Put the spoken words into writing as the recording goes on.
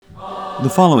The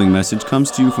following message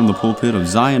comes to you from the pulpit of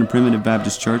Zion Primitive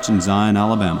Baptist Church in Zion,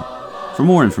 Alabama. For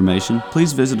more information,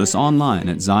 please visit us online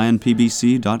at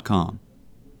zionpbc.com.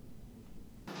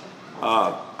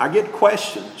 I get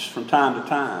questions from time to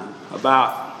time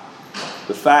about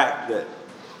the fact that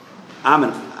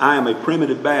I am a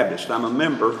primitive Baptist. I'm a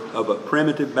member of a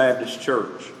primitive Baptist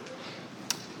church.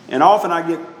 And often I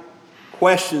get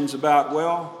questions about,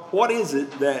 well, what is it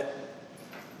that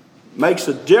makes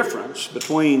a difference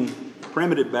between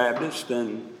primitive Baptist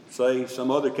and, say, some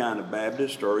other kind of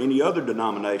Baptist or any other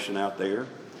denomination out there?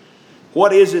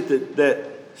 What is it that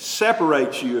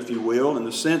separates you, if you will, in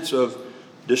the sense of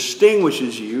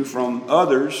distinguishes you from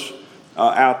others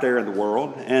out there in the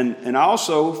world? And I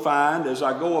also find, as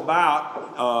I go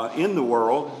about in the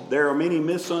world, there are many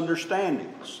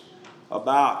misunderstandings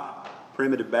about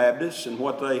primitive Baptists and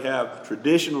what they have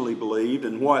traditionally believed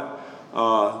and what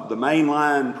the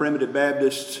mainline primitive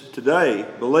Baptists today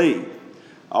believe.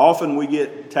 Often we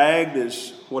get tagged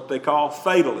as what they call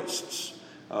fatalists.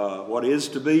 What is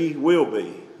to be will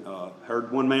be.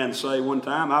 Heard one man say one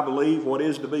time, I believe what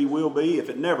is to be will be if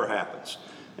it never happens.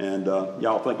 And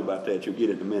y'all think about that, you'll get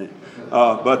it in a minute.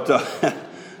 But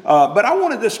I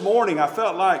wanted this morning, I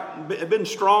felt like I've been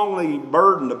strongly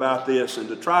burdened about this and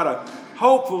to try to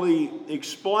hopefully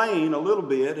explain a little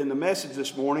bit in the message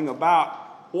this morning about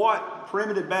what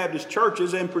primitive Baptist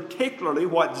churches, and particularly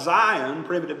what Zion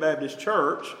Primitive Baptist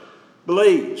Church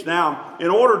believes. Now, in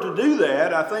order to do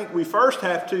that, I think we first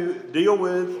have to deal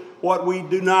with what we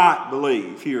do not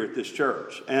believe here at this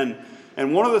church. And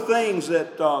one of the things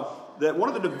that one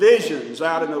of the divisions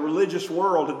out in the religious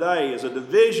world today is a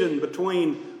division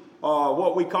between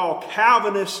what we call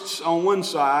Calvinists on one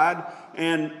side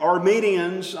and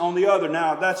Arminians on the other.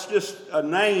 Now, that's just a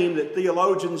name that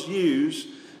theologians use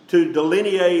to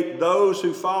delineate those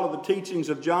who follow the teachings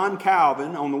of John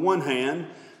Calvin on the one hand,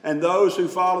 and those who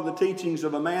follow the teachings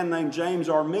of a man named James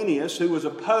Arminius, who was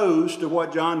opposed to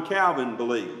what John Calvin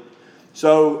believed.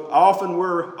 So often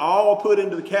we're all put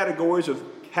into the categories of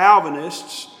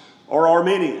Calvinists or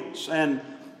Arminians. And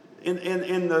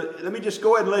let me just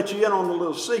go ahead and let you in on a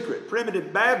little secret.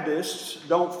 Primitive Baptists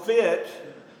don't fit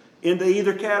into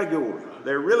either category.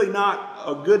 They're really not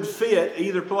a good fit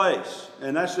either place.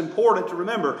 And that's important to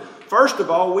remember. First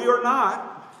of all, we are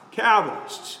not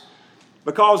Calvinists,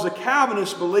 because the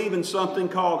Calvinists believe in something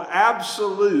called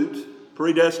absolute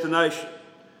predestination.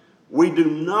 We do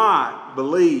not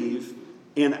believe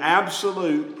in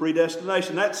absolute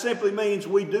predestination. That simply means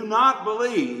we do not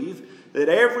believe that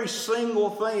every single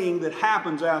thing that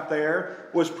happens out there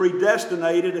was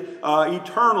predestinated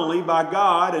eternally by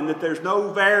God, and that there's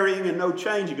no varying and no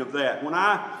changing of that. When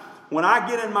I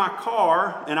get in my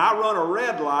car and I run a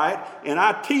red light and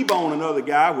I T-bone another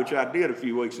guy, which I did a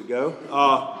few weeks ago,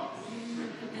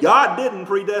 God didn't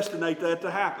predestinate that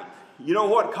to happen. You know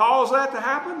what caused that to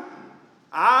happen?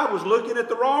 I was looking at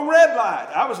the wrong red light.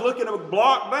 I was looking at a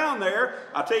block down there.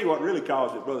 I'll tell you what really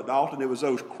caused it, Brother Dalton. It was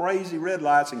those crazy red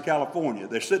lights in California.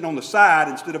 They're sitting on the side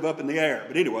instead of up in the air.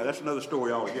 But anyway, that's another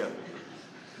story altogether.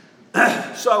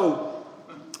 So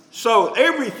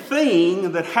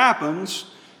everything that happens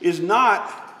is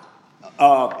not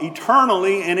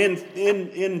eternally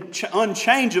and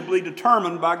unchangeably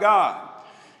determined by God.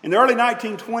 In the early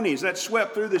 1920s, that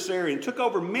swept through this area and took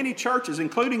over many churches,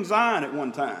 including Zion at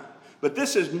one time. But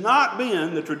this has not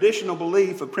been the traditional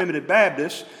belief of primitive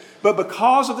Baptists. But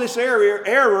because of this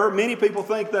error, many people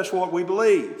think that's what we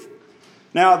believe.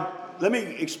 Now, let me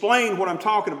explain what I'm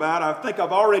talking about. I think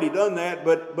I've already done that.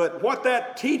 But what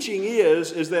that teaching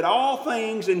is that all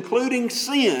things, including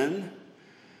sin,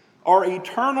 are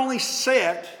eternally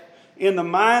set in the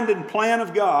mind and plan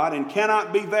of God and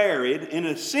cannot be varied. And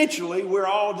essentially, we're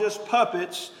all just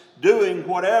puppets doing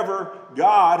whatever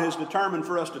God has determined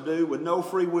for us to do with no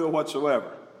free will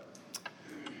whatsoever.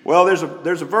 Well, there's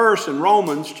a verse in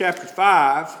Romans chapter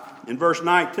 5 in verse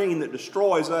 19 that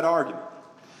destroys that argument.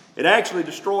 It actually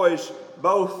destroys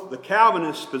both the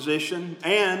Calvinist position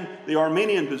and the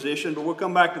Arminian position, but we'll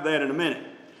come back to that in a minute.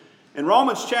 In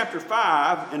Romans chapter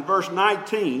 5 and verse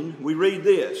 19, we read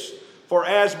this: "For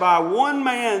as by one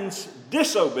man's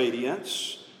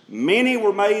disobedience many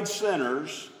were made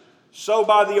sinners, so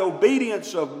by the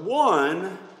obedience of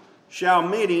one shall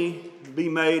many be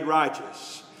made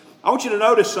righteous." I want you to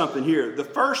notice something here. The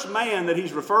first man that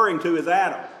he's referring to is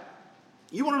Adam.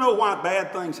 You want to know why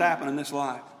bad things happen in this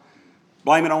life?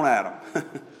 Blame it on Adam.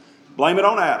 Blame it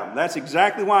on Adam. That's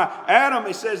exactly why. Adam,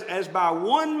 it says, as by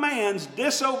one man's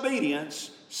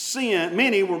disobedience,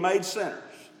 many were made sinners.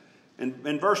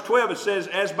 In verse 12 it says,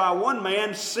 as by one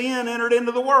man sin entered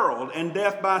into the world, and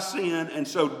death by sin, and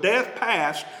so death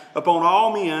passed upon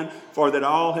all men, for that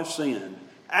all have sinned.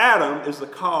 Adam is the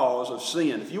cause of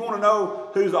sin. If you want to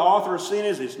know who the author of sin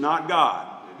is, it's not God.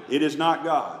 It is not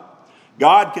God.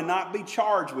 God cannot be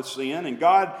charged with sin, and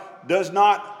God does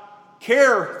not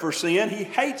care for sin. He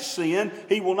hates sin.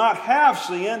 He will not have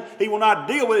sin. He will not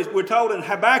deal with it. We're told in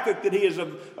Habakkuk that he is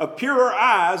of purer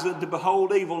eyes than to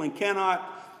behold evil, and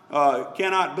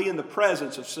cannot be in the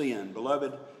presence of sin.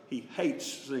 Beloved, he hates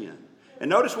sin. And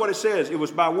notice what it says. It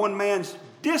was by one man's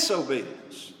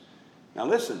disobedience. Now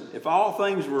listen, if all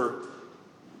things were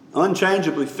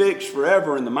unchangeably fixed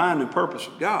forever in the mind and purpose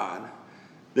of God,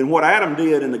 then what Adam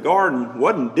did in the garden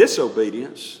wasn't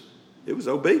disobedience, it was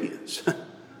obedience.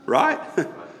 Right?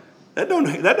 That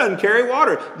doesn't carry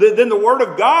water. Then the Word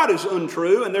of God is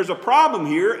untrue, and there's a problem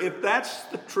here if that's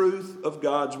the truth of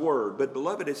God's Word. But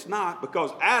beloved, it's not,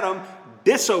 because Adam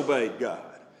disobeyed God.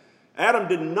 Adam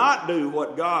did not do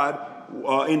what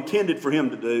God intended for him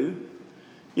to do.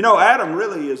 You know, Adam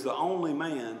really is the only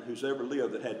man who's ever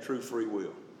lived that had true free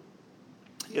will.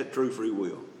 He had true free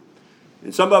will.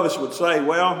 And some of us would say,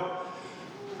 well,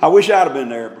 I wish I'd have been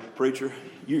there, preacher.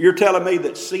 You're telling me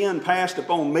that sin passed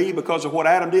upon me because of what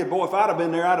Adam did? Boy, if I'd have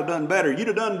been there, I'd have done better. You'd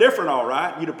have done different, all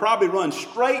right. You'd have probably run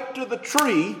straight to the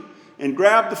tree and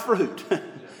grabbed the fruit.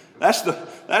 That's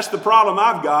the problem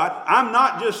I've got. I'm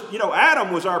not just,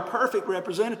 Adam was our perfect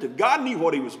representative. God knew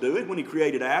what he was doing when he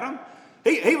created Adam.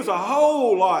 He was a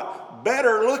whole lot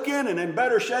better looking and in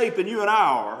better shape than you and I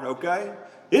are, okay?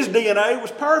 His DNA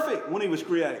was perfect when he was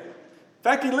created. In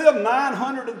fact, he lived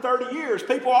 930 years.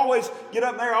 People always get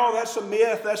up there, oh, that's a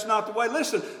myth, that's not the way.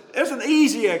 Listen, there's an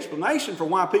easy explanation for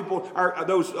why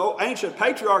those ancient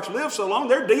patriarchs lived so long.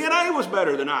 Their DNA was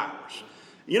better than ours.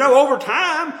 Over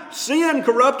time, sin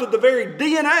corrupted the very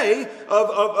DNA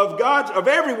of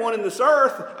everyone in this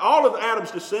earth, all of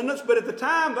Adam's descendants. But at the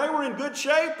time, they were in good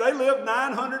shape. They lived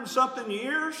 900 and something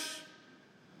years.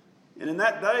 And in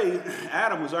that day,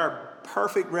 Adam was our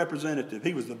perfect representative.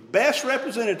 He was the best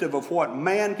representative of what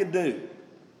man could do.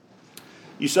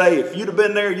 You say, if you'd have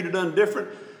been there, you'd have done different.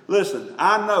 Listen,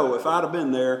 I know if I'd have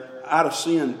been there, I'd have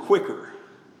sinned quicker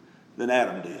than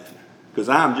Adam did, because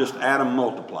I'm just Adam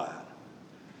multiplied.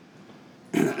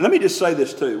 Let me just say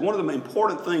this too. One of the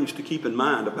important things to keep in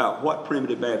mind about what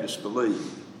Primitive Baptists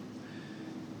believe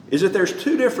is that there's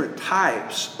two different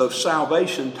types of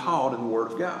salvation taught in the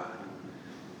Word of God.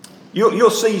 You'll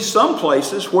see some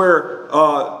places where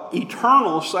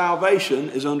eternal salvation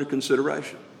is under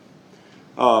consideration.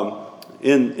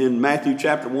 In Matthew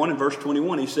chapter 1 and verse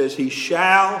 21, he says, he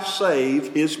shall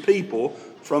save his people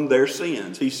from their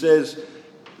sins. He says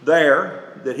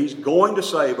there that he's going to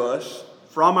save us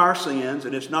from our sins,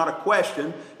 and it's not a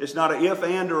question, it's not an if,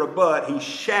 and, or a but. He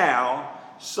shall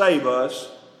save us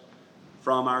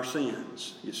from our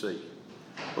sins, you see.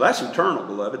 Well, that's eternal,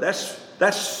 beloved.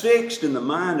 That's fixed in the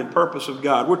mind and purpose of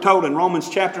God. We're told in Romans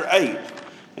chapter 8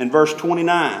 and verse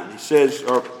 29, it says,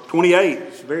 or 28,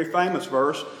 it's a very famous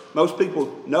verse. Most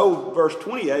people know verse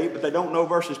 28, but they don't know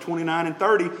verses 29 and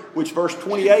 30, which verse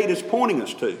 28 is pointing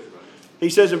us to. He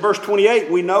says in verse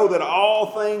 28, we know that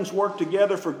all things work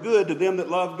together for good to them that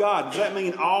love God. Does that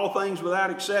mean all things without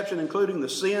exception, including the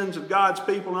sins of God's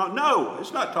people? No,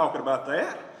 it's not talking about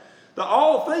that. The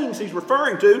all things he's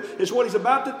referring to is what he's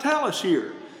about to tell us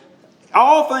here.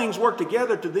 All things work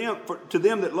together to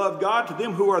them that love God, to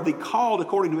them who are the called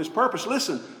according to his purpose.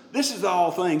 Listen, this is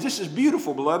all things. This is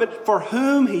beautiful, beloved. For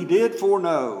whom he did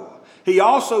foreknow, he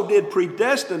also did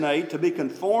predestinate to be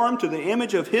conformed to the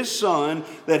image of his Son,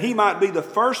 that he might be the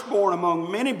firstborn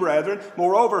among many brethren.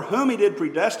 Moreover, whom he did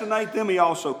predestinate, them he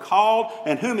also called.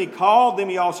 And whom he called, them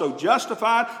he also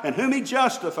justified. And whom he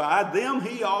justified, them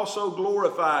he also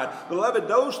glorified. Beloved,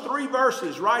 those three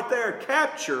verses right there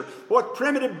capture what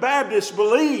Primitive Baptists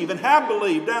believe and have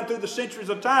believed down through the centuries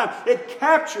of time. It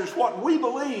captures what we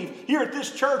believe here at this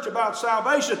church about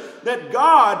salvation. That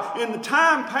God, in the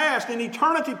time past, in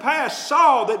eternity past,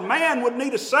 saw that man would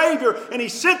need a Savior, and he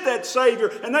sent that Savior,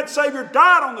 and that Savior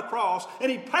died on the cross, and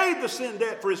he paid the sin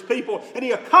debt for his people, and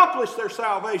he accomplished their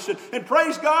salvation. And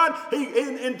praise God,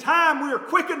 in time we are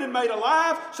quickened and made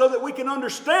alive so that we can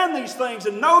understand these things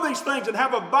and know these things and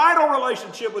have a vital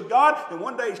relationship with God, and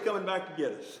one day he's coming back to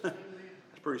get us.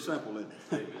 It's pretty simple, isn't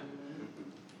it?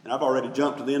 And I've already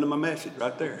jumped to the end of my message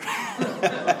right there.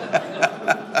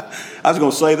 I was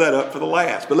going to save that up for the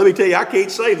last. But let me tell you, I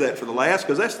can't save that for the last,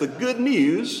 because that's the good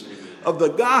news of the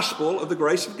gospel of the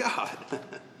grace of God.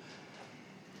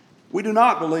 We do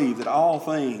not believe that all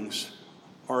things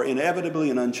are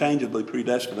inevitably and unchangeably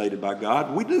predestinated by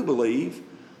God. We do believe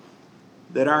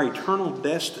that our eternal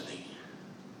destiny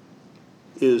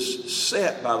is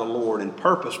set by the Lord and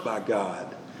purposed by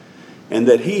God, and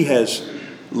that He has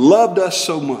loved us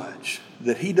so much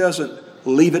that He doesn't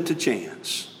leave it to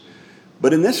chance.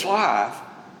 But in this life,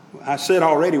 I said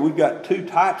already, we've got two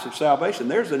types of salvation.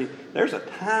 There's a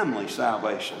timely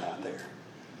salvation out there.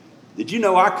 Did you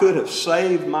know I could have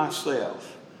saved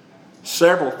myself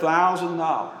several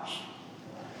 $1,000s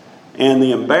and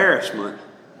the embarrassment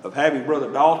of having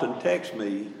Brother Dalton text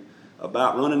me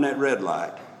about running that red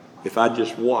light if I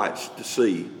just watched to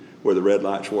see where the red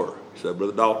lights were? So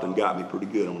Brother Dalton got me pretty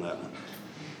good on that one.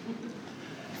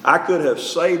 I could have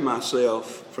saved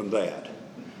myself from that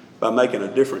by making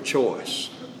a different choice.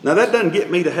 Now that doesn't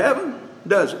get me to heaven,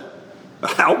 does it?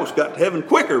 I almost got to heaven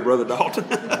quicker, Brother Dalton.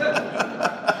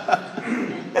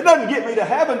 It doesn't get me to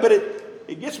heaven, but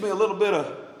it gets me a little bit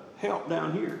of help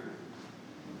down here.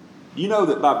 You know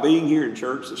that by being here in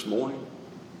church this morning,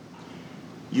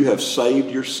 you have saved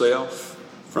yourself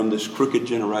from this crooked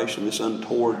generation, this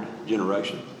untoward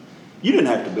generation. You didn't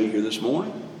have to be here this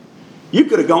morning. You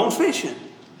could have gone fishing.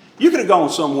 You could have gone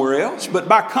somewhere else, but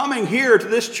by coming here to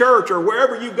this church or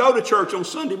wherever you go to church on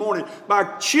Sunday morning,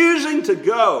 by choosing to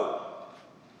go,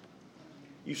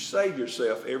 you save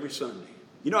yourself every Sunday.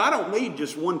 You know, I don't need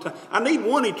just one time. I need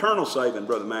one eternal saving,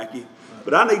 Brother Mackey,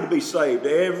 but I need to be saved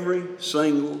every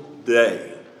single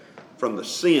day from the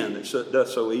sin that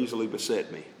does so easily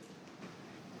beset me.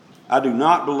 We do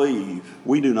not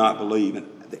believe in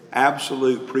the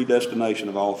absolute predestination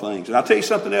of all things. And I'll tell you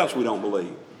something else we don't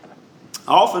believe.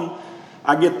 Often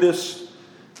I get this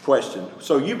question.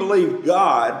 So you believe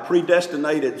God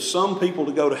predestinated some people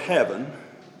to go to heaven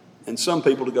and some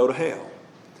people to go to hell?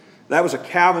 That was a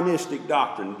Calvinistic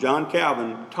doctrine. John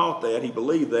Calvin taught that. He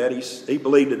believed that. He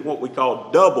believed in what we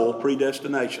call double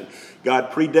predestination.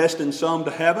 God predestined some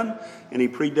to heaven and He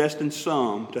predestined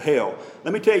some to hell.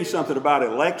 Let me tell you something about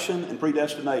election and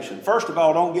predestination. First of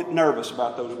all, don't get nervous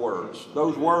about those words.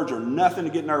 Those words are nothing to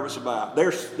get nervous about.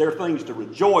 They're things to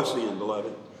rejoice in,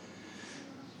 beloved.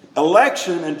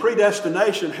 Election and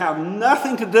predestination have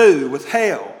nothing to do with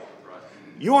hell.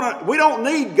 We don't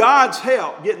need God's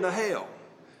help getting to hell.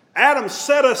 Adam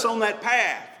set us on that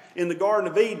path in the Garden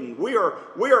of Eden. We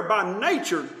are by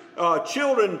nature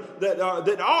children that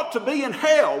ought to be in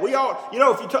hell. We ought,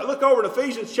 if you look over at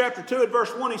Ephesians chapter 2 and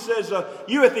verse 1, he says,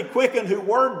 you hath he quickened who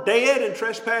were dead in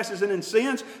trespasses and in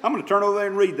sins. I'm going to turn over there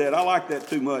and read that. I like that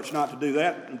too much not to do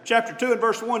that. In chapter 2 and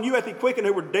verse 1, you hath he quickened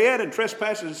who were dead in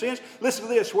trespasses and sins. Listen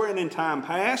to this, wherein in time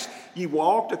past ye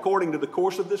walked according to the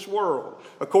course of this world,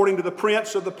 according to the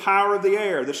prince of the power of the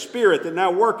air, the spirit that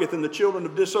now worketh in the children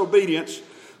of disobedience,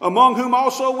 among whom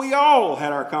also we all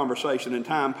had our conversation in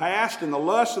time past, in the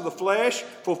lusts of the flesh,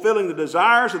 fulfilling the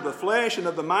desires of the flesh and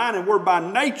of the mind, and were by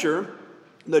nature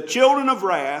the children of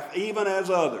wrath, even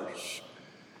as others.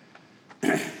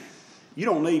 You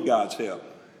don't need God's help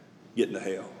getting to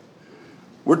hell.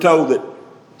 We're told that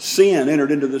sin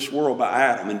entered into this world by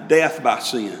Adam, and death by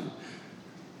sin.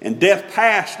 And death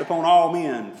passed upon all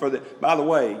men. By the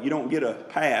way, you don't get a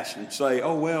pass and say,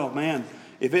 oh, well, man,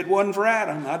 if it wasn't for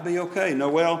Adam, I'd be okay. No,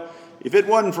 well, if it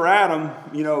wasn't for Adam,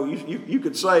 you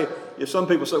could say, if some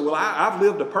people say, well, I've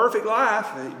lived a perfect life,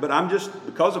 but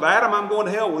because of Adam, I'm going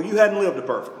to hell. Well, you hadn't lived a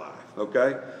perfect life,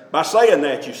 okay? By saying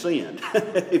that, you sinned,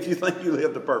 if you think you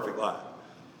lived a perfect life.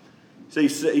 See,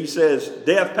 he says,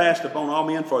 death passed upon all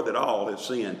men, for that all have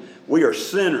sinned. We are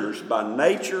sinners by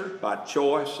nature, by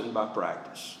choice, and by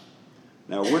practice.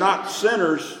 Now, we're not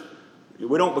sinners.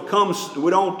 We don't become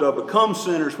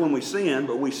sinners when we sin,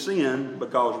 but we sin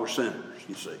because we're sinners,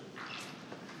 you see.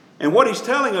 And what he's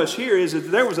telling us here is that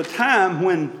there was a time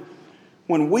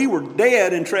when we were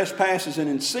dead in trespasses and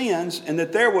in sins, and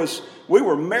that we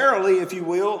were merrily, if you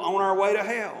will, on our way to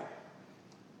hell.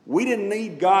 We didn't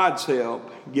need God's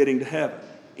help getting to heaven.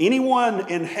 Anyone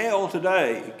in hell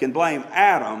today can blame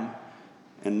Adam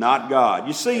and not God.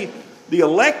 You see, the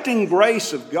electing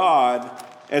grace of God,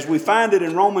 as we find it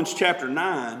in Romans chapter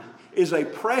 9, is a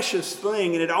precious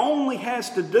thing, and it only has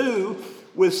to do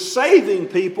with saving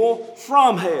people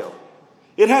from hell.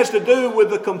 It has to do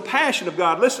with the compassion of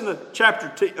God. Listen to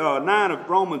chapter 9 of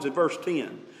Romans at verse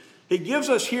 10. He gives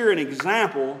us here an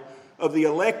example of the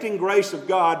electing grace of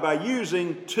God by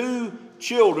using two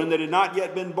children that had not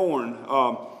yet been born,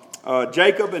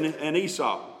 Jacob and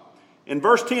Esau. In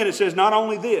verse 10 it says, not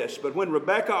only this, but when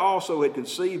Rebekah also had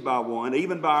conceived by one,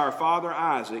 even by our father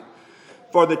Isaac,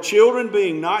 for the children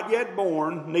being not yet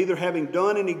born, neither having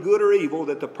done any good or evil,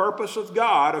 that the purpose of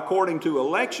God according to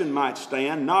election might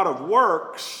stand, not of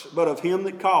works, but of him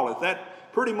that calleth.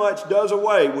 That pretty much does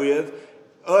away with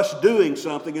us doing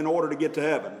something in order to get to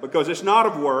heaven, because it's not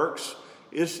of works.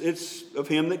 It's of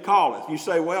him that calleth. You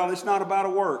say, well, it's not about a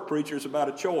work, preacher, it's about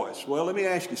a choice. Well, let me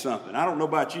ask you something. I don't know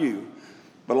about you,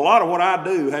 but a lot of what I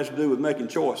do has to do with making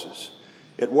choices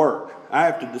at work. I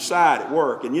have to decide at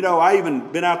work. And I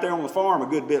even been out there on the farm a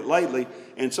good bit lately,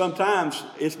 and sometimes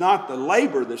it's not the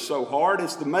labor that's so hard,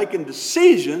 it's the making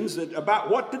decisions about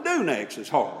what to do next is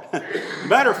hard.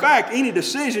 Matter of fact, any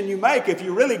decision you make, if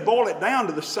you really boil it down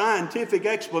to the scientific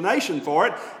explanation for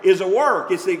it, is a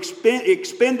work. It's the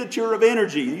expenditure of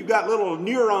energy. You've got little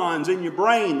neurons in your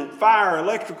brain that fire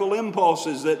electrical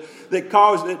impulses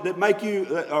that make you,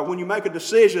 when you make a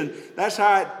decision, that's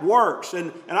how it works.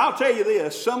 And I'll tell you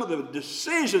this, some of the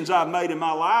decisions I've made in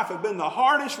my life have been the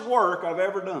hardest work I've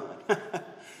ever done.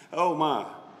 Oh my.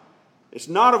 It's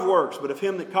not of works, but of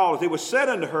him that calleth. It was said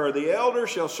unto her, the elder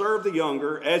shall serve the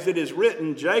younger, as it is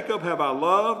written, Jacob have I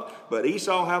loved, but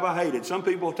Esau have I hated. Some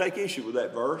people take issue with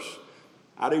that verse.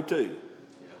 I do too,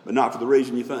 but not for the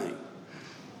reason you think.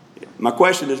 My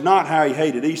question is not how he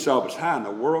hated Esau, but how in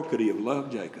the world could he have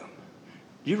loved Jacob?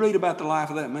 Do you read about the life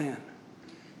of that man?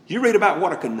 Do you read about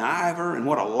what a conniver and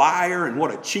what a liar and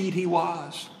what a cheat he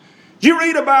was? Do you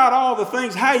read about all the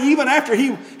things, how even after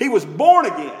he was born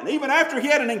again, even after he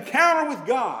had an encounter with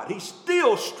God, he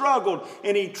still struggled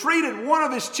and he treated one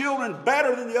of his children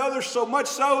better than the others, so much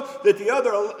so that the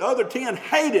other 10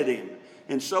 hated him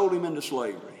and sold him into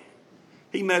slavery.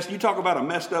 You talk about a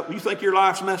messed up, you think your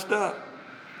life's messed up?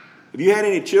 Have you had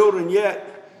any children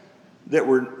yet that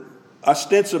were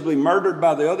ostensibly murdered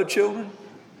by the other children?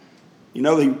 They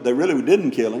really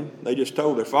didn't kill him. They just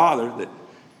told their father that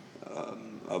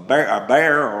a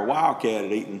bear or a wildcat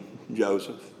had eaten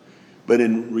Joseph. But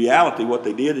in reality, what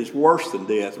they did is worse than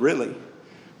death, really.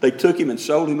 They took him and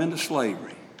sold him into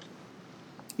slavery.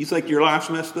 You think your life's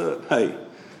messed up? Hey,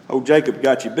 old Jacob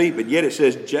got you beat, but yet it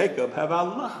says, Jacob have I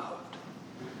loved.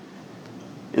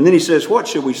 And then he says, what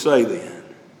should we say then?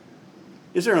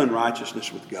 Is there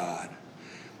unrighteousness with God?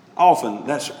 Often,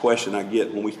 that's a question I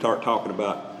get when we start talking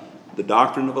about the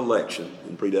doctrine of election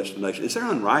and predestination. Is there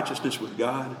unrighteousness with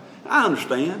God? I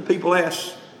understand. People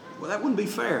ask, well, that wouldn't be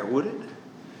fair, would it?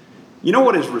 You know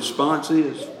what his response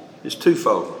is? It's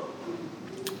twofold.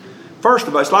 First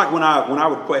of all, it's like when I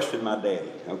would question my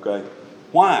daddy, okay?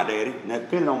 Why, Daddy? And that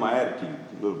depended on my attitude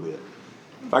a little bit.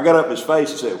 If I got up in his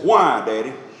face and said, why,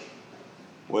 Daddy?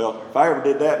 Well, if I ever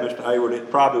did that, Mr. Hayward, it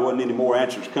probably wasn't any more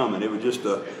answers coming. It was just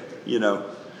an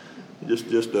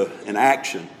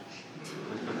action.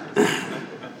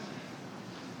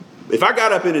 If I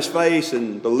got up in his face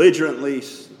and belligerently,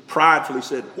 pridefully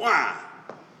said, why?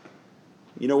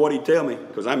 You know what he'd tell me?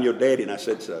 Because I'm your daddy and I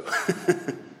said so.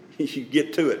 You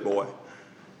get to it, boy.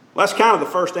 Well, that's kind of the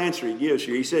first answer he gives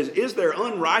here. He says, is there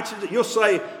unrighteousness? You'll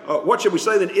say, what should we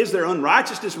say then? Is there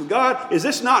unrighteousness with God? Is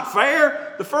this not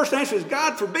fair? The first answer is,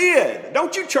 God forbid.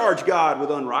 Don't you charge God with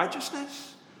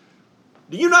unrighteousness?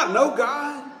 Do you not know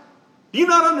God? Do you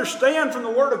not understand from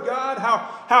the Word of God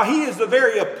how He is the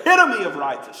very epitome of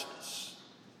righteousness?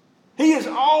 He is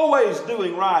always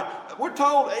doing right. We're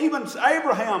told even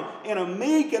Abraham, in a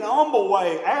meek and humble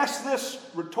way, asked this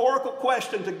rhetorical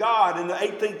question to God in the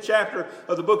 18th chapter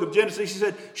of the book of Genesis. He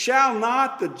said, shall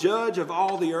not the judge of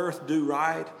all the earth do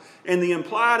right? And the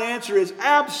implied answer is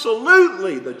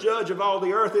absolutely. The judge of all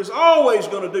the earth is always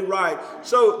going to do right.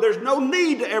 So there's no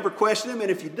need to ever question Him. And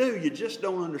if you do, you just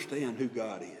don't understand who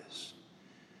God is.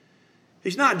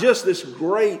 He's not just this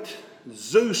great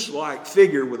Zeus-like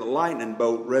figure with a lightning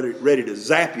bolt ready to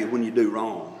zap you when you do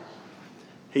wrong.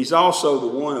 He's also the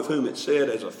one of whom it said,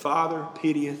 as a father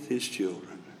pitieth his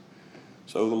children,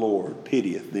 so the Lord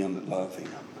pitieth them that love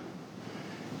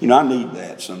Him. I need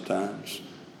that sometimes.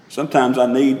 Sometimes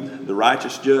I need the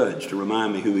righteous judge to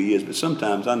remind me who He is, but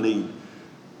sometimes I need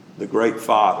the great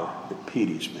Father that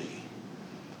pities me.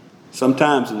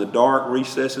 Sometimes in the dark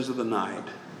recesses of the night,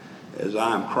 as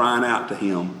I am crying out to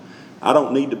Him, I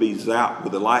don't need to be zapped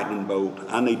with a lightning bolt.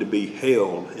 I need to be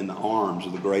held in the arms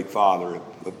of the great Father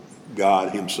of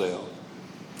God Himself.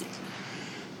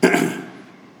 Then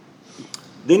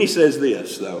he says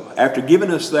this, though. After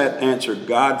giving us that answer,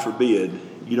 God forbid,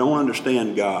 you don't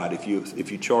understand God if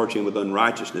you charge Him with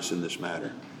unrighteousness in this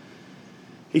matter.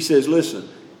 He says, listen,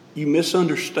 you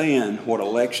misunderstand what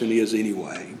election is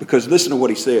anyway. Because listen to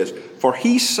what He says. For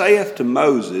He saith to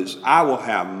Moses, I will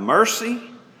have mercy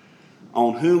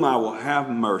on whom I will have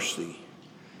mercy,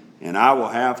 and I will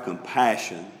have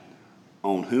compassion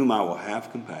on whom I will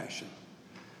have compassion.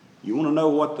 You want to know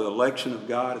what the election of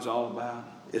God is all about?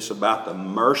 It's about the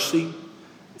mercy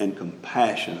and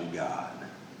compassion of God.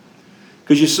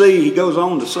 Because you see, he goes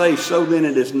on to say, so then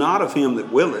it is not of him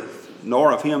that willeth,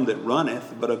 nor of him that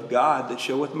runneth, but of God that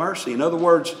showeth mercy. In other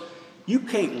words, you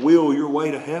can't will your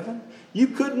way to heaven. You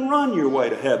couldn't run your way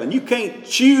to heaven. You can't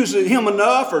choose Him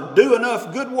enough or do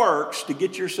enough good works to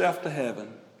get yourself to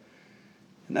heaven.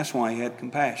 And that's why He had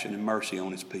compassion and mercy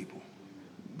on His people,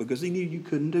 because He knew you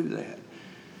couldn't do that.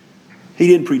 He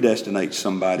didn't predestinate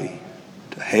somebody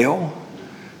to hell.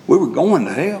 We were going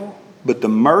to hell. But the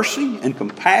mercy and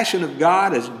compassion of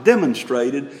God is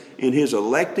demonstrated in His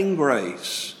electing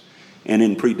grace and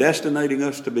in predestinating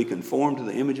us to be conformed to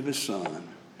the image of His Son.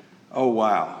 Oh,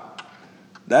 wow.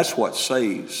 That's what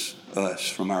saves us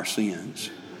from our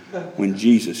sins when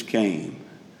Jesus came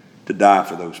to die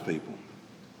for those people.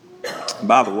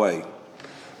 By the way,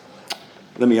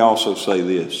 let me also say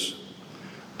this.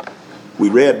 We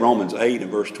read Romans 8 and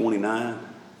verse 29,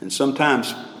 and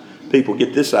sometimes people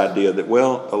get this idea that,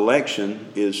 well,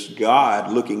 election is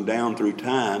God looking down through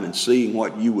time and seeing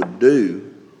what you would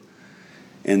do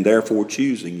and therefore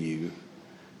choosing you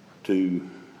to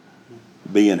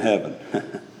be in heaven.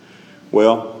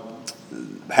 Well,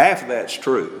 half of that's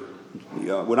true.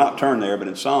 We'll not turn there, but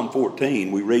in Psalm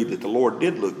 14 we read that the Lord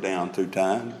did look down through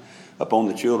time upon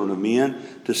the children of men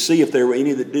to see if there were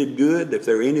any that did good, if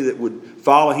there were any that would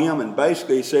follow Him. And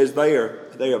basically He says they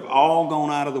have all gone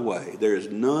out of the way. There is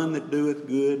none that doeth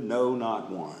good, no, not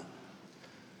one.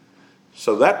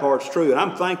 So that part's true, and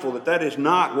I'm thankful that that is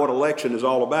not what election is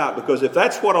all about, because if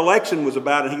that's what election was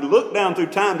about and He looked down through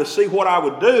time to see what I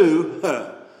would do,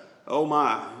 oh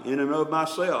my, in and of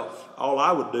myself, all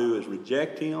I would do is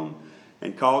reject Him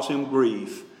and cause Him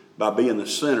grief by being the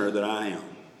sinner that I am.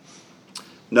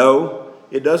 No,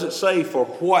 it doesn't say for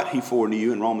what He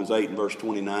foreknew in Romans 8 and verse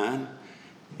 29.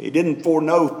 He didn't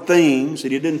foreknow things. He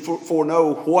didn't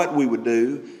foreknow what we would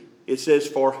do. It says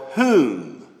for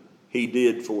whom He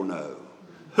did foreknow.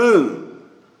 Whom.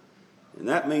 And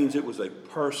that means it was a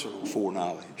personal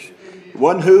foreknowledge. It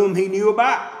wasn't whom He knew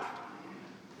about.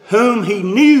 Whom He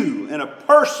knew in a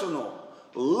personal,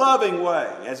 loving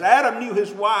way. As Adam knew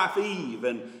his wife Eve,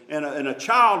 and a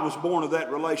child was born of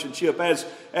that relationship. As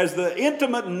the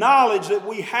intimate knowledge that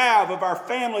we have of our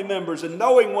family members and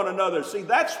knowing one another. See,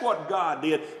 that's what God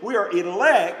did. We are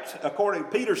elect,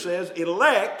 Peter says,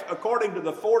 elect according to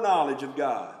the foreknowledge of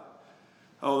God.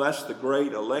 Oh, that's the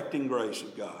great electing grace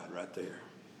of God right there.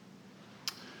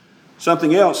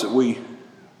 Something else that we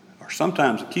are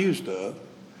sometimes accused of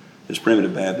as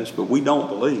Primitive Baptists, but we don't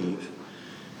believe.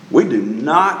 We do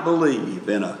not believe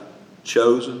in a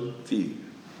chosen few.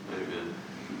 Amen.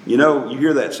 You know, you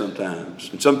hear that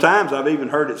sometimes. And sometimes I've even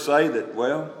heard it say that,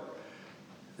 well,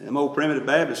 them old Primitive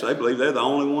Baptists, they believe they're the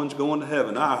only ones going to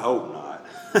heaven. I hope not.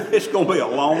 It's going to be a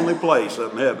lonely place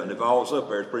up in heaven if all that's up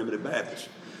there is Primitive Baptists.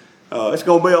 It's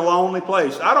going to be a lonely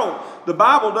place. The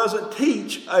Bible doesn't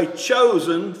teach a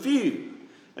chosen few.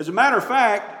 As a matter of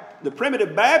fact, the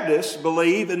Primitive Baptists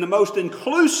believe in the most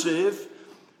inclusive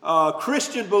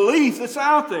Christian belief that's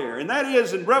out there. And that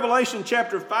is in Revelation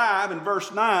chapter 5 and verse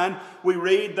 9, we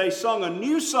read, they sung a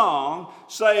new song,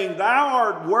 saying, Thou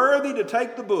art worthy to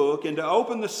take the book and to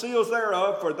open the seals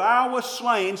thereof, for Thou wast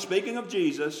slain, speaking of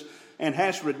Jesus, and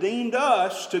hast redeemed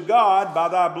us to God by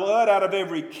Thy blood out of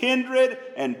every kindred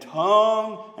and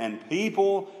tongue and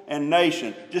people and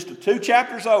nation. Just 2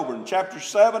 chapters over, in chapter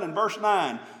 7 and verse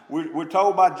 9, we're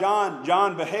told by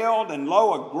John beheld, and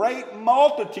lo, a great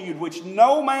multitude which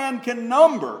no man can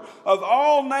number, of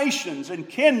all nations and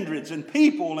kindreds and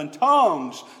people and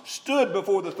tongues, stood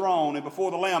before the throne and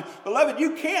before the Lamb. Beloved,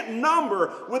 you can't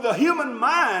number with a human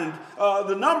mind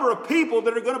the number of people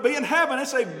that are going to be in heaven.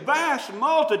 It's a vast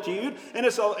multitude, and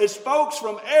it's folks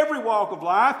from every walk of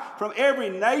life, from every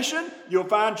nation. You'll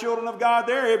find children of God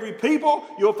there. Every people,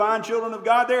 you'll find children of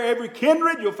God there. Every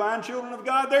kindred, you'll find children of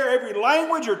God there. Every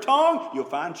language or tongue, you'll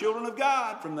find children of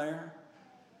God from there.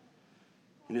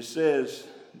 And it says,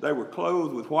 they were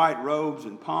clothed with white robes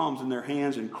and palms in their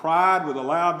hands, and cried with a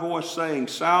loud voice, saying,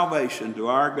 Salvation to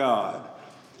our God,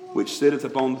 which sitteth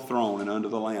upon the throne and unto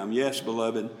the Lamb. Yes,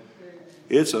 beloved,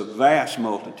 it's a vast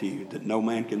multitude that no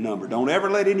man can number. Don't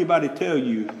ever let anybody tell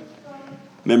you,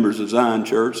 members of Zion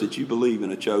Church, that you believe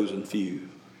in a chosen few,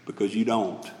 because you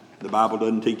don't. The Bible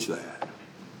doesn't teach that.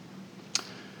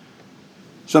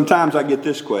 Sometimes I get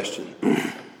this question,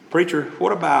 Preacher,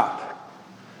 what about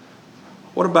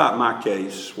my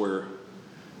case where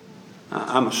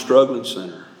I'm a struggling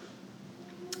sinner,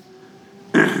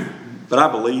 but I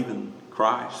believe in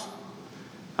Christ.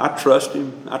 I trust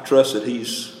Him. I trust that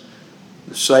He's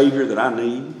the Savior that I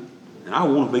need, and I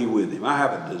want to be with Him. I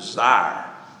have a desire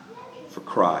for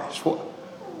Christ.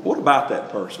 What about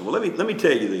that person? Well, let me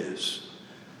tell you this.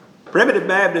 Primitive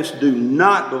Baptists do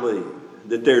not believe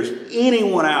that there's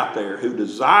anyone out there who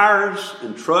desires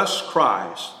and trusts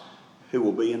Christ who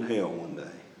will be in hell one day.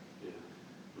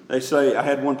 They say, I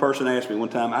had one person ask me one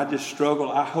time, I just struggle.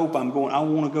 I hope I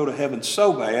want to go to heaven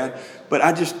so bad. But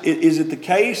is it the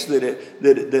case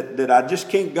that I just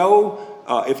can't go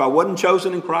if I wasn't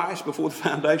chosen in Christ before the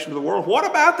foundation of the world? What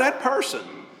about that person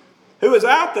who is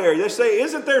out there? They say,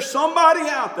 isn't there somebody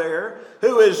out there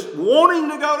who is wanting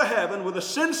to go to heaven with a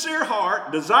sincere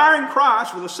heart, desiring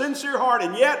Christ with a sincere heart,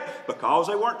 and yet, because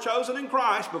they weren't chosen in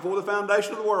Christ before the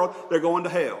foundation of the world, they're going to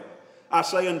hell? I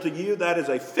say unto you, that is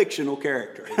a fictional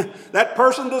character. That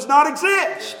person does not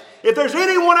exist. If there's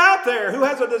anyone out there who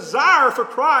has a desire for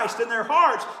Christ in their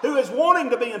hearts, who is wanting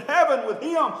to be in heaven with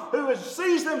Him, who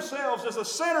sees themselves as the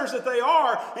sinners that they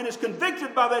are and is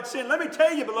convicted by that sin, let me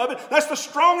tell you, beloved, that's the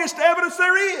strongest evidence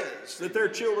there is that they're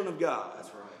children of God. That's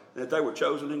right. That they were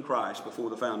chosen in Christ before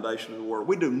the foundation of the world.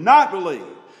 We do not believe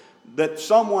that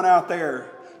someone out there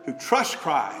who trusts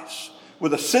Christ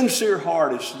with a sincere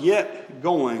heart is yet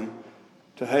going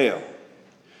to hell.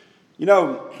 You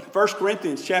know, 1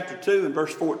 Corinthians chapter 2 and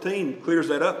verse 14 clears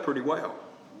that up pretty well.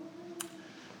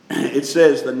 It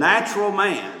says, the natural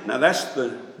man, now that's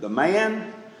the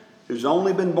man who's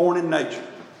only been born in nature.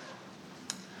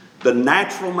 The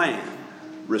natural man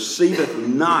receiveth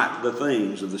not the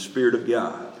things of the Spirit of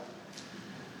God.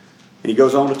 And he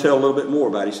goes on to tell a little bit more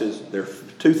about it. He says, there are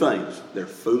two things. They're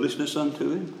foolishness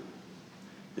unto him.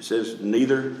 It says,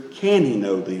 neither can he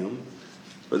know them,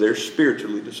 for they're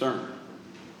spiritually discerned.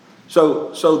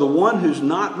 So the one who's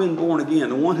not been born again,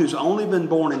 the one who's only been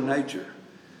born in nature,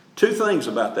 two things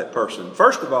about that person.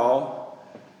 First of all,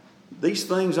 these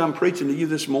things I'm preaching to you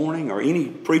this morning, or any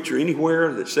preacher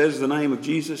anywhere that says the name of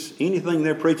Jesus, anything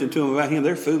they're preaching to him about him,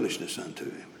 they're foolishness unto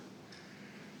him.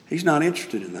 He's not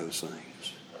interested in those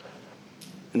things.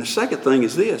 And the second thing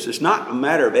is this, it's not a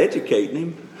matter of educating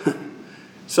him.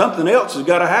 Something else has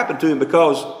got to happen to him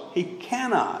because he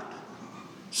cannot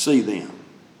see them.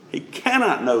 He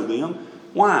cannot know them.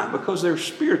 Why? Because they're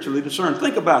spiritually discerned.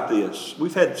 Think about this.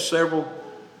 We've had several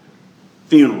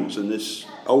funerals in this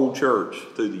old church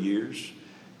through the years.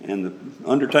 And the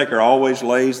undertaker always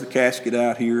lays the casket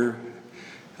out here.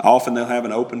 Often they'll have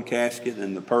an open casket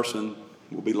and the person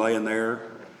will be laying there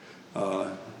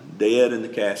dead in the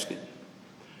casket.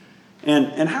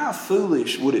 And how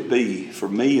foolish would it be for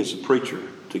me as a preacher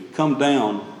to come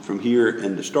down from here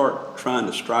and to start trying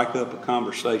to strike up a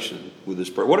conversation with this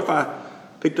person? What if I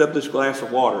picked up this glass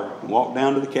of water and walked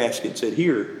down to the casket and said,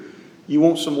 here, you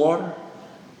want some water?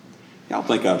 Y'all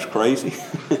think I was crazy?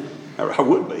 I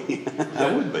would be.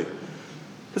 I would be.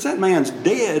 Because that man's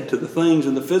dead to the things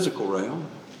in the physical realm.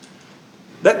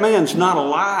 That man's not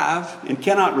alive and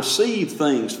cannot receive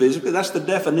things physically. That's the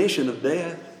definition of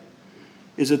death,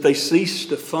 is that they cease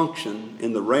to function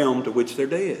in the realm to which they're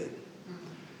dead.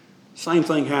 Same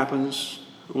thing happens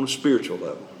on a spiritual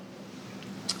level.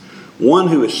 One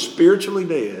who is spiritually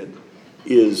dead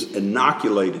is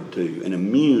inoculated to and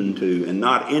immune to and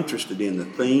not interested in the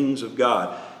things of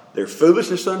God. They're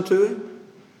foolishness unto him,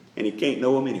 and he can't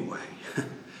know them anyway.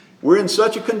 We're in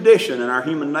such a condition in our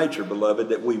human nature, beloved,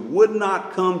 that we would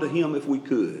not come to him if we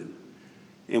could.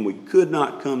 And we could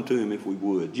not come to him if we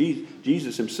would.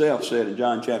 Jesus himself said in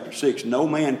John chapter 6, no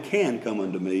man can come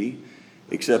unto me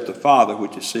except the Father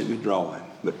which has sent me draw him.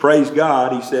 But praise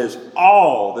God, he says,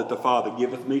 all that the Father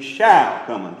giveth me shall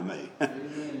come unto me.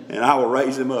 And I will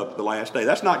raise him up at the last day.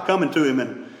 That's not coming to him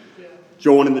and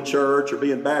joining the church or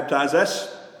being baptized.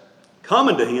 That's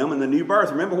coming to him in the new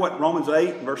birth. Remember what Romans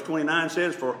 8 verse 29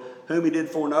 says, for whom he did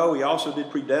foreknow, he also did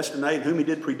predestinate. And whom he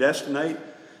did predestinate,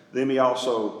 them he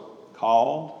also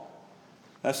called.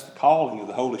 That's the calling of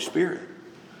the Holy Spirit.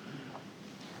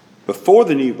 Before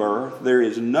the new birth, there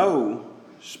is no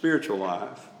spiritual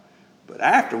life. But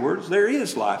afterwards, there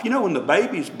is life. You know, when the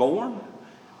baby's born,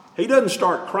 he doesn't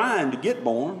start crying to get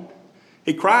born.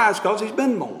 He cries because he's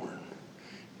been born.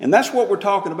 And that's what we're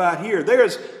talking about here.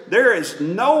 There is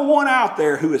no one out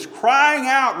there who is crying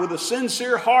out with a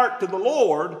sincere heart to the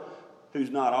Lord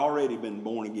who's not already been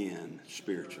born again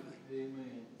spiritually.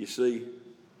 Amen. You see,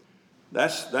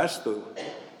 that's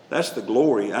the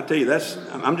glory. I tell you,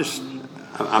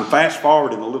 I'm fast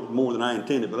forwarding a little more than I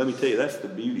intended, but let me tell you, that's the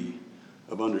beauty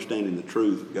of understanding the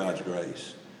truth of God's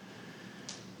grace.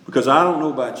 Because I don't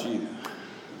know about you.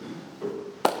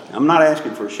 I'm not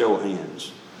asking for a show of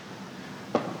hands.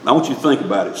 I want you to think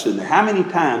about it sitting there. How many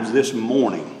times this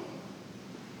morning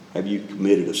have you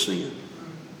committed a sin?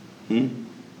 I mean,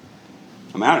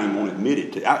 I don't even want to admit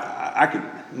it to you. I could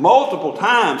multiple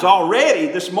times already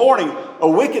this morning, a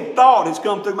wicked thought has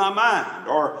come through my mind,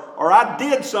 or I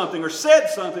did something or said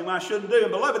something I shouldn't do.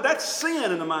 And beloved, that's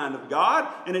sin in the mind of God,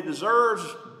 and it deserves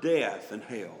death and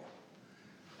hell.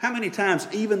 How many times,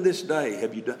 even this day,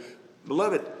 have you done?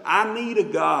 Beloved, I need a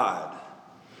God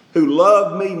who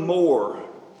love me more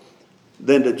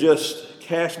than to just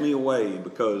cast me away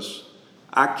because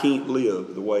I can't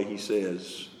live the way he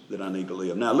says that I need to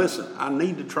live. Now listen, I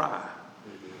need to try.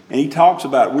 And he talks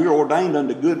about we're ordained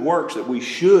unto good works that we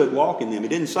should walk in them. He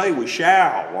didn't say we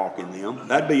shall walk in them.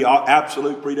 That'd be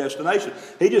absolute predestination.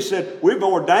 He just said we've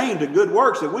ordained to good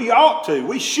works that we ought to.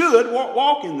 We should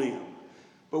walk in them.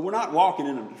 But we're not walking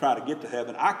in them to try to get to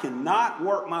heaven. I cannot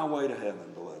work my way to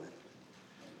heaven, beloved,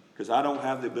 because I don't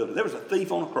have the ability. There was a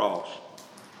thief on a cross.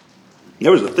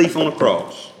 There was a thief on a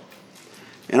cross.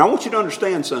 And I want you to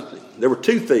understand something. There were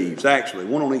two thieves, actually,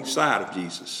 one on each side of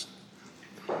Jesus.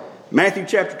 Matthew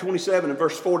chapter 27 and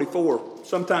verse 44,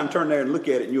 sometime turn there and look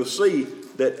at it, and you'll see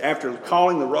that after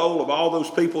calling the roll of all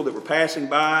those people that were passing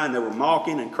by and they were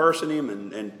mocking and cursing him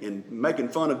and making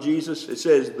fun of Jesus, it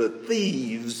says the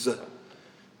thieves,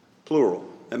 plural,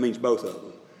 that means both of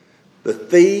them. The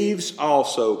thieves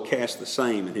also cast the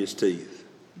same in his teeth.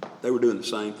 They were doing the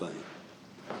same thing.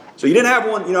 So you didn't have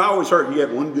one, I always heard you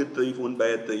had one good thief, one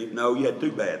bad thief. No, you had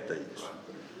two bad thieves.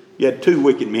 You had two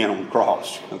wicked men on the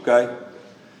cross, okay?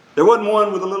 There wasn't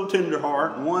one with a little tender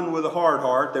heart and one with a hard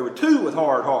heart. There were two with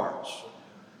hard hearts.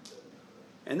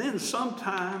 And then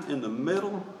sometime in the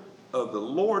middle of the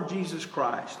Lord Jesus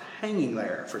Christ hanging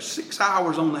there for 6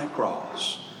 hours on that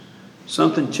cross,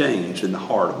 something changed in the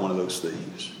heart of one of those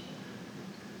thieves.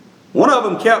 One of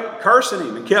them kept cursing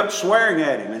him and kept swearing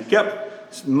at him and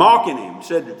kept mocking him. He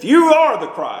said, if you are the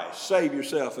Christ, save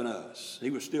yourself and us. He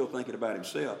was still thinking about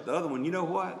himself. The other one, you know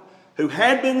what? Who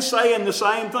had been saying the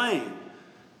same thing.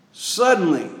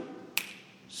 Suddenly,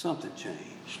 something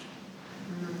changed.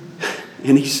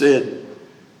 And he said,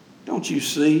 don't you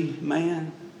see,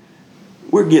 man?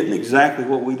 We're getting exactly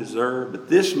what we deserve, but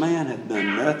this man had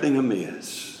done nothing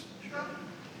amiss.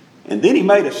 And then he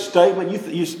made a statement.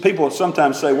 People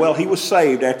sometimes say, well, he was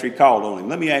saved after he called on him.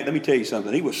 Let me tell you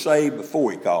something. He was saved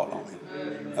before he called on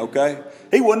him. Okay?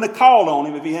 He wouldn't have called on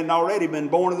him if he hadn't already been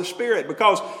born of the Spirit,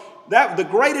 because the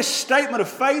greatest statement of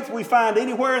faith we find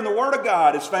anywhere in the Word of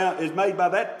God is made by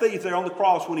that thief there on the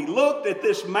cross when he looked at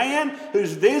this man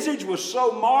whose visage was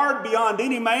so marred beyond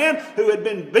any man, who had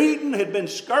been beaten, had been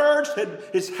scourged,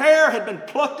 his hair had been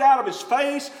plucked out of his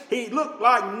face. He looked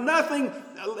like nothing.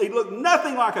 He looked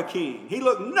nothing like a king. He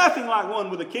looked nothing like one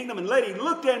with a kingdom. And he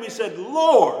looked at him and said,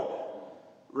 Lord,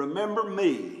 remember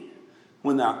me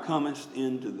when thou comest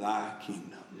into thy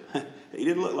kingdom. He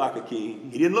didn't look like a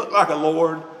king. He didn't look like a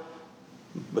Lord.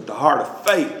 But the heart of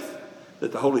faith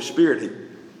that the Holy Spirit had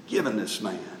given this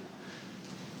man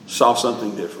saw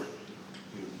something different.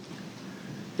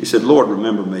 He said, Lord,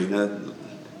 remember me. Now, you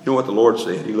know what the Lord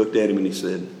said? He looked at him and he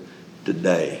said,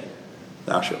 today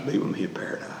thou shalt be with me in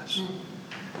paradise.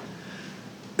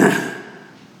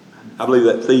 I believe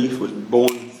that thief was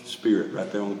born with the Spirit right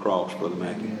there on the cross, Brother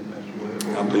Mackey.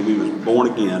 I believe he was born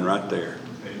again right there.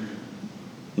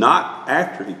 Not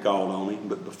after he called on him,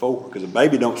 but before. Because a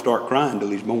baby don't start crying until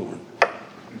he's born.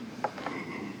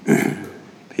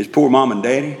 His poor mom and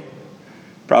daddy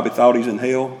probably thought he's in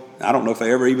hell. I don't know if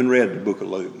they ever even read the book of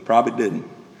Luke. Probably didn't.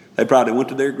 They probably went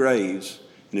to their graves.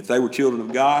 And if they were children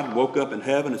of God, woke up in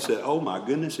heaven and said, oh my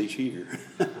goodness, he's here.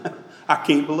 I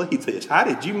can't believe this. How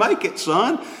did you make it,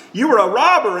 son? You were a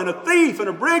robber and a thief and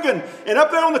a brigand. And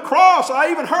up there on the cross,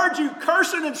 I even heard you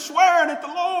cursing and swearing at the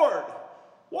Lord.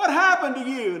 What happened to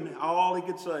you? And all he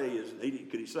could say is,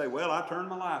 could he say, well, I turned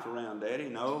my life around, Daddy?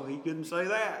 No, he couldn't say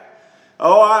that.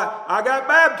 Oh, I got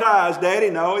baptized, Daddy.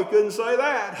 No, he couldn't say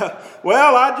that.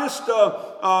 Well, I just,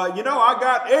 I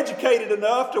got educated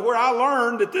enough to where I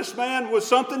learned that this man was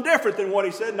something different than what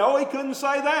he said. No, he couldn't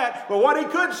say that. But what he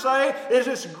could say is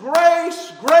it's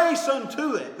grace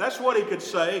unto it. That's what he could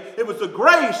say. It was the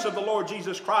grace of the Lord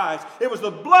Jesus Christ. It was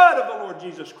the blood of the Lord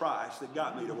Jesus Christ that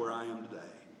got me to where I am today.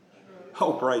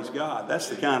 Oh, praise God. That's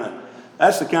the kind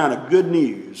of good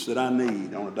news that I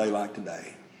need on a day like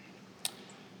today.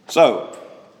 So,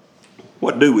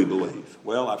 what do we believe?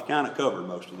 Well, I've kind of covered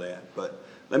most of that, but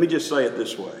let me just say it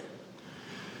this way.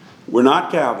 We're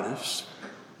not Calvinists.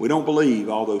 We don't believe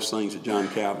all those things that John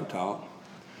Calvin taught,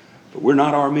 but we're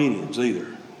not Arminians either.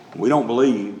 We don't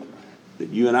believe that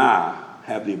you and I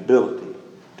have the ability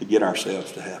to get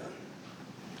ourselves to heaven,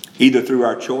 either through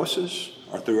our choices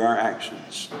or through our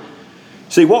actions.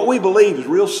 See, what we believe is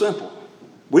real simple.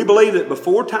 We believe that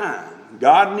before time,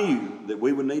 God knew that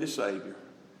we would need a Savior,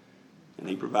 and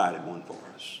He provided one for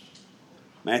us.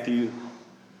 Matthew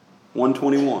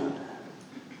 1:21.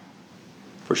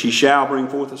 For she shall bring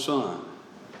forth a son,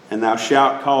 and thou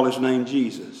shalt call his name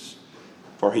Jesus,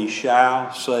 for he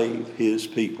shall save his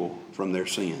people from their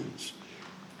sins.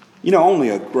 You know, only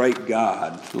a great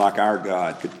God like our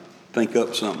God could think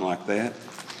up something like that.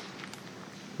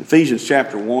 Ephesians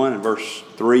chapter 1 and verse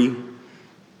 3,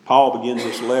 Paul begins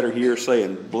this letter here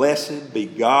saying, "Blessed be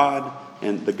God,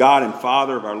 and the God and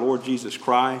Father of our Lord Jesus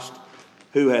Christ,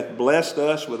 who hath blessed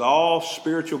us with all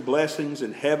spiritual blessings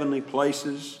in heavenly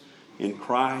places in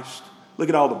Christ." Look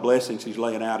at all the blessings he's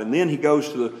laying out. And then he goes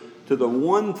to the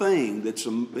one thing that's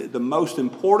the most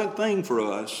important thing for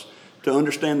us to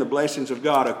understand the blessings of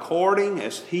God, according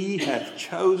as he hath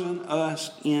chosen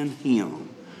us in him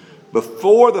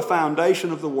before the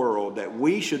foundation of the world, that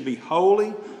we should be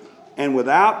holy and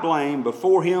without blame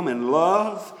before him in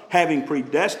love, having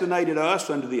predestinated us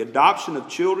unto the adoption of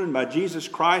children by Jesus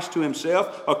Christ to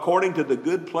himself, according to the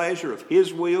good pleasure of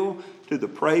his will, to the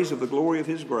praise of the glory of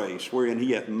his grace, wherein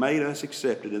he hath made us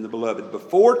accepted in the beloved.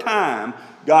 Before time,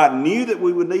 God knew that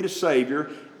we would need a Savior.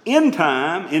 In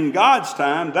time, in God's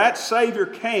time, that Savior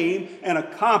came and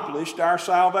accomplished our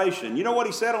salvation. You know what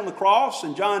he said on the cross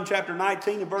in John chapter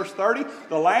 19 and verse 30?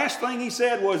 The last thing he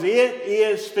said was, "It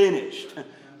is finished."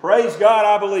 Praise God,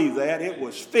 I believe that. It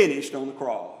was finished on the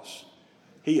cross.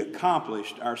 He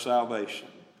accomplished our salvation.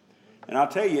 And I'll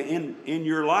tell you, in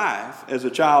your life as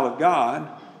a child of God,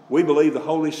 we believe the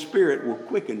Holy Spirit will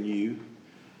quicken you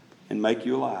and make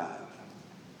you alive.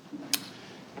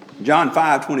 John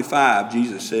 5:25,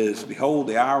 Jesus says, "Behold,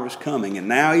 the hour is coming, and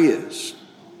now is,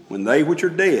 when they which are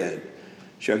dead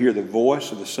shall hear the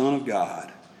voice of the Son of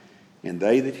God, and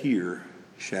they that hear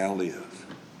shall live."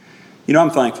 You know, I'm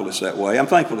thankful it's that way. I'm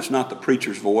thankful it's not the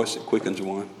preacher's voice that quickens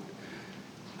one.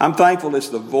 I'm thankful it's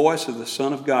the voice of the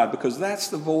Son of God, because that's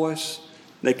the voice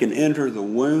that can enter the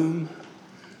womb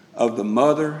of the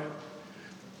mother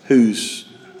who's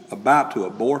about to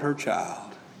abort her child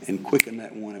and quicken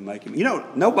that one and make him. You know,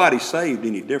 nobody's saved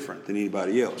any different than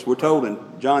anybody else. We're told in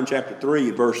John chapter 3,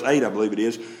 verse 8, I believe it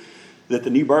is, that the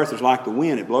new birth is like the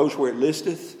wind. It blows where it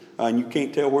listeth, and you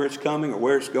can't tell where it's coming or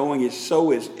where it's going.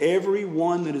 So is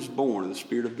everyone that is born of the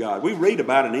Spirit of God. We read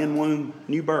about an in-womb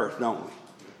new birth, don't we?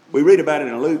 We read about it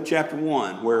in Luke chapter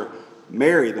 1, where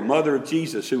Mary, the mother of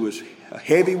Jesus, who was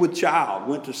heavy with child,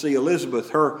 went to see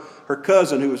Elizabeth, her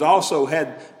cousin, who was also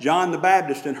had John the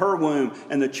Baptist in her womb,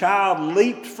 and the child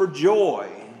leaped for joy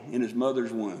in his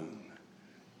mother's womb.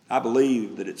 I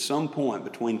believe that at some point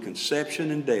between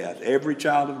conception and death, every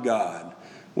child of God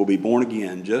will be born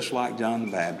again, just like John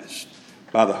the Baptist,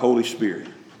 by the Holy Spirit.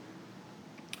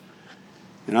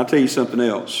 And I'll tell you something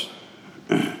else.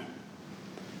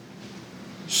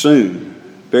 Soon,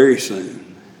 very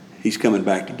soon, he's coming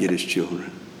back to get his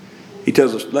children. He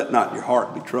tells us, "Let not your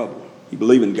heart be troubled. You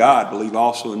believe in God, believe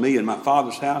also in me. In my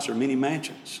Father's house are many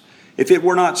mansions. If it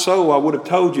were not so, I would have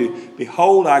told you,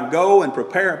 behold, I go and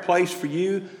prepare a place for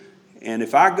you. And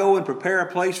if I go and prepare a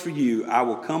place for you, I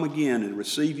will come again and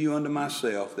receive you unto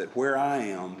myself, that where I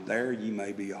am, there ye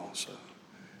may be also."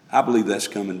 I believe that's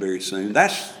coming very soon.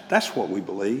 That's what we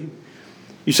believe.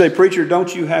 You say, "Preacher,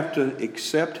 don't you have to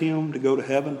accept him to go to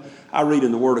heaven?" I read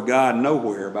in the Word of God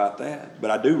nowhere about that.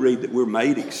 But I do read that we're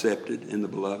made accepted in the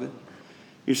beloved.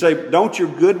 You say, "Don't your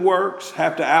good works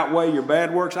have to outweigh your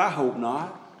bad works?" I hope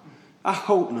not. I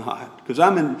hope not, because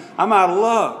I'm out of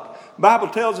luck. The Bible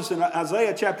tells us in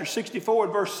Isaiah chapter 64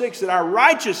 and verse 6 that our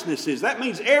righteousness is, that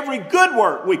means every good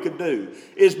work we could do,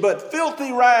 is but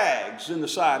filthy rags in the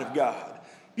sight of God.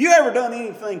 Have you ever done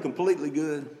anything completely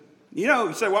good? You know,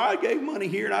 you say, "Well, I gave money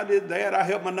here and I did that. I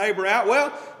helped my neighbor out." Well,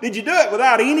 did you do it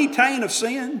without any taint of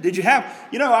sin? Did you have,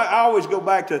 I always go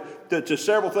back to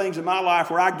several things in my life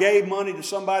where I gave money to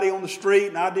somebody on the street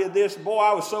and I did this. Boy,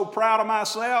 I was so proud of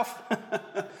myself.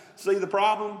 See the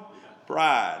problem?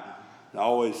 Pride.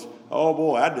 Always, "Oh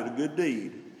boy, I did a good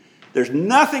deed." There's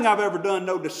nothing I've ever done,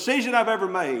 no decision I've ever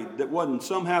made that wasn't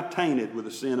somehow tainted with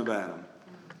the sin of Adam.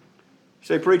 You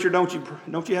say, "Preacher, don't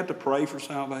you have to pray for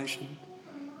salvation?"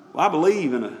 Well, I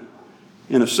believe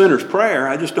in a sinner's prayer.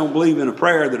 I just don't believe in a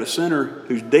prayer that a sinner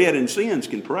who's dead in sins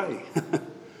can pray.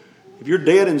 If you're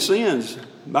dead in sins,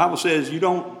 the Bible says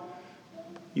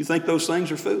you think those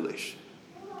things are foolish.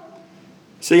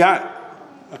 See,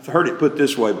 I've heard it put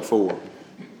this way before.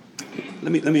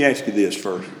 Let me ask you this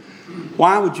first.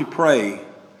 Why would you pray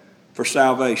for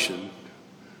salvation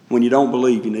when you don't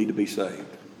believe you need to be saved?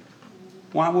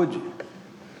 Why would you?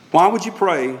 Why would you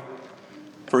pray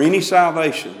for any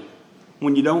salvation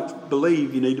when you don't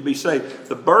believe you need to be saved?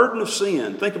 The burden of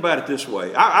sin, think about it this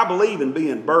way. I believe in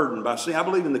being burdened by sin. I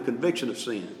believe in the conviction of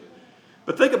sin.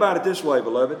 But think about it this way,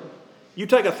 beloved. You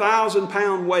take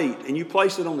 1,000-pound weight and you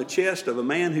place it on the chest of a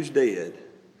man who's dead.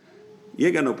 You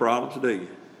ain't got no problems, do you?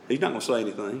 He's not going to say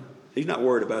anything. He's not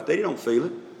worried about that. He don't feel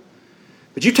it.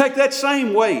 But you take that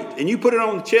same weight and you put it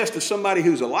on the chest of somebody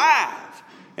who's alive,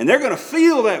 and they're going to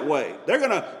feel that weight. They're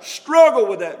going to struggle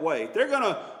with that weight. They're going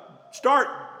to start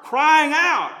crying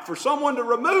out for someone to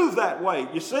remove that weight.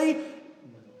 You see,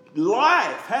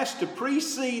 life has to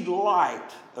precede light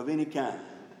of any kind.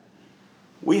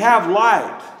 We have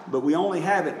light, but we only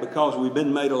have it because we've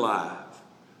been made alive.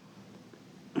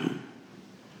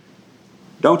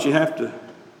 Don't you have to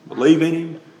believe in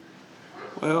Him?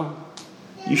 Well,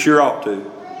 you sure ought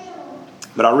to.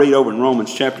 But I read over in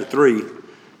Romans chapter 3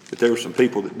 that there were some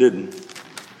people that didn't. It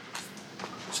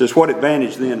says, what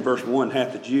advantage then, verse 1,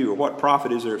 hath the Jew, or what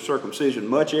profit is there of circumcision?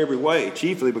 Much every way,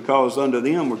 chiefly because unto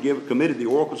them were committed the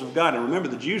oracles of God. And remember,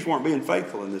 the Jews weren't being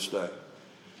faithful in this day.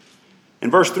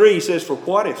 In verse 3, he says, for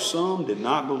what if some did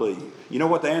not believe? You know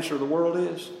what the answer of the world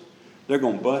is? They're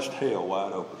going to bust hell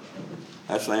wide open.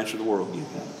 That's the answer the world gives.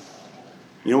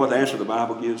 You know what the answer the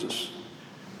Bible gives us?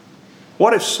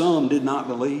 What if some did not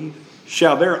believe?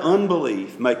 Shall their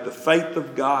unbelief make the faith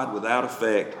of God without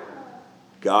effect?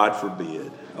 God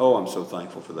forbid. Oh, I'm so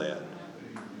thankful for that.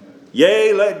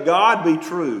 Yea, let God be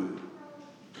true,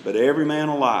 but every man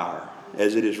a liar,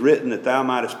 as it is written that thou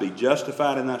mightest be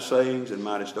justified in thy sayings and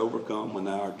mightest overcome when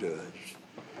thou art judged.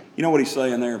 You know what he's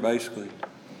saying there, basically?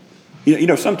 You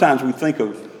know, sometimes we think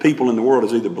of people in the world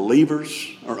as either believers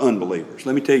or unbelievers.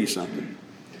 Let me tell you something.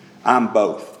 I'm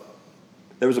both.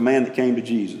 There was a man that came to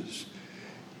Jesus.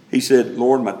 He said,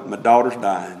 Lord, my daughter's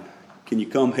dying. Can you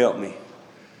come help me?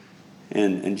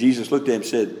 And Jesus looked at him and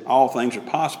said, all things are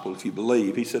possible if you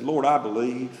believe. He said, Lord, I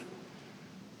believe.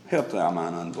 Help thou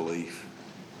mine unbelief.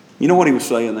 You know what he was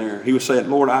saying there? He was saying,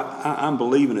 Lord, I'm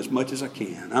believing as much as I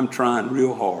can. I'm trying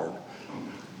real hard.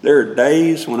 There are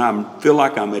days when I feel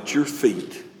like I'm at your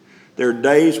feet. There are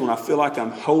days when I feel like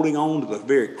I'm holding on to the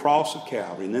very cross of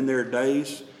Calvary. And then there are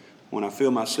days when I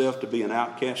feel myself to be an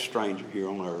outcast stranger here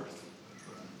on earth.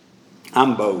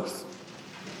 I'm both,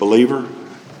 believer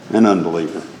and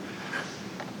unbeliever.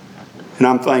 And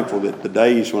I'm thankful that the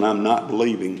days when I'm not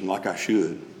believing like I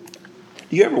should.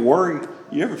 Do you ever worry?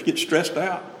 You ever get stressed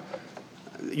out?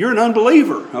 You're an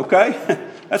unbeliever, okay?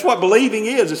 That's what believing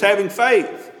is having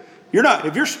faith.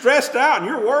 If you're stressed out and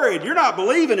you're worried, you're not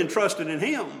believing and trusting in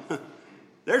Him.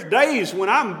 There's days when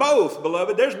I'm both,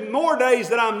 beloved. There's more days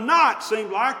that I'm not,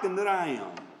 seem like, than that I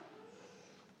am.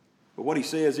 But what he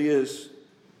says is,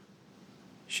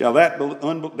 shall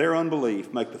their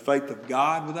unbelief make the faith of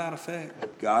God without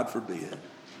effect? God forbid.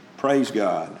 Praise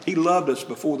God. He loved us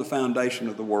before the foundation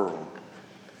of the world.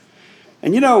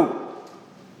 And you know,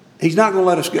 He's not going to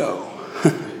let us go.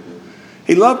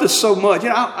 He loved us so much. You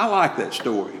know, I like that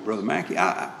story, Brother Mackey.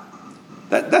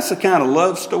 That's the kind of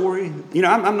love story. You know,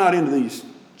 I'm not into these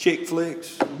chick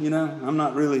flicks. You know, I'm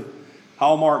not really.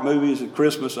 Hallmark movies at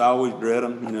Christmas, I always dread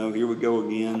them. You know, here we go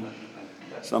again.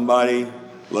 Somebody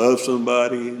loves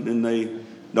somebody, and then they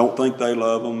don't think they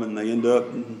love them, and they end up,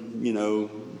 you know,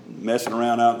 messing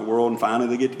around out in the world, and finally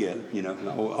they get together. You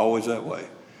know, always that way.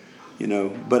 You know,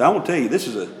 but I want to tell you, this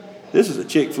is a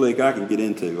chick flick I can get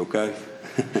into. Okay.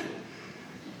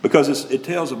 Because it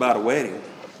tells about a wedding.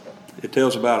 It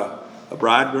tells about a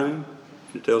bridegroom.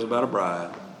 It tells about a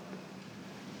bride.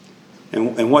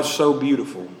 And what's so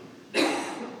beautiful,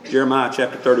 Jeremiah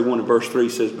chapter 31 and verse 3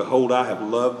 says, behold, I have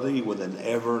loved thee with an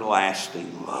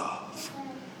everlasting love.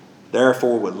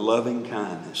 Therefore with loving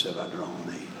kindness have I drawn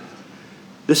thee.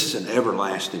 This is an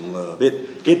everlasting love.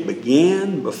 It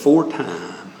began before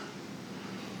time.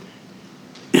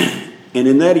 And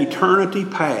in that eternity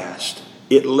past,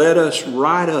 it led us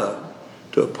right up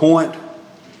to a point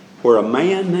where a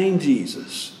man named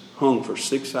Jesus hung for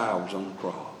 6 hours on the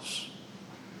cross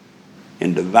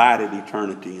and divided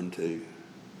eternity in two.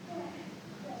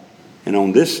 And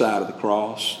on this side of the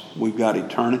cross, we've got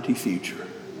eternity future.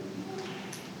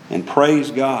 And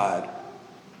praise God,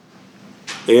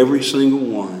 every single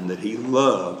one that He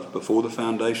loved before the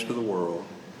foundation of the world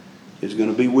is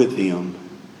going to be with Him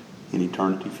in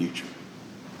eternity future.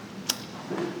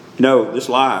 You know, this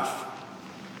life,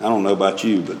 I don't know about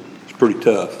you, but it's pretty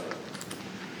tough.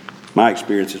 My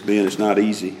experience has been it's not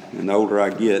easy. And the older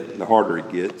I get, the harder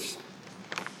it gets.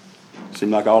 It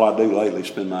seems like all I do lately is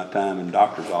spend my time in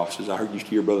doctor's offices. I used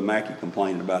to hear Brother Mackey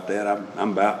complaining about that.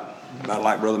 I'm about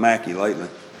like Brother Mackey lately.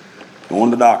 Going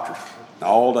to the doctor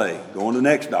all day. Going to the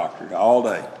next doctor all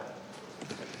day.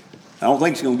 I don't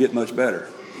think it's going to get much better.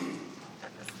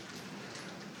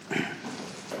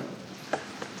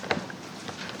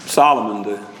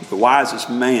 Solomon, the wisest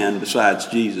man besides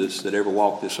Jesus that ever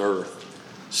walked this earth,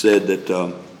 said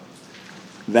that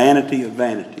vanity of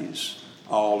vanities,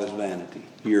 all is vanity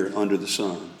here under the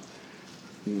sun.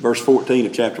 In verse 14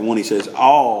 of chapter 1, he says,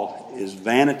 all is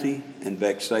vanity and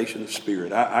vexation of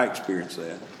spirit. I experienced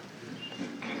that.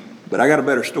 But I got a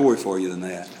better story for you than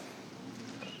that.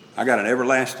 I got an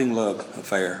everlasting love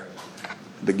affair.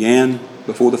 It began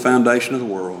before the foundation of the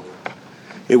world.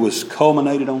 It was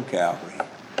culminated on Calvary,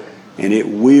 and it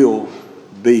will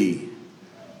be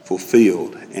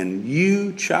fulfilled. And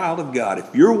you, child of God,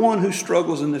 if you're one who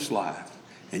struggles in this life,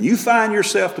 and you find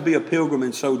yourself to be a pilgrim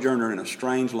and sojourner in a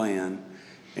strange land,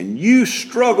 and you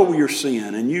struggle with your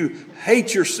sin, and you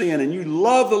hate your sin, and you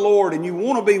love the Lord, and you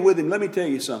want to be with Him, let me tell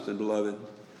you something, beloved.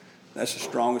 That's the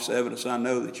strongest evidence I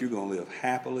know that you're going to live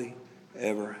happily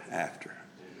ever after.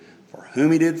 For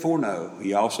whom He did foreknow,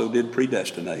 He also did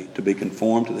predestinate to be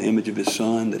conformed to the image of His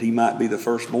Son, that He might be the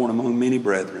firstborn among many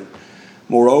brethren.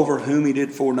 Moreover, whom He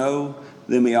did foreknow,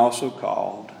 them He also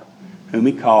called. Whom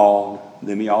He called,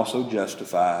 them He also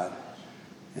justified.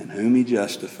 And whom He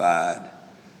justified,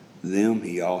 them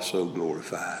He also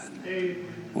glorified.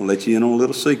 I'll let you in on a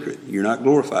little secret. You're not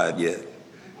glorified yet.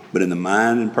 But in the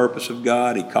mind and purpose of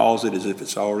God, He calls it as if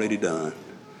it's already done.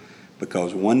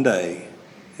 Because one day,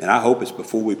 and I hope it's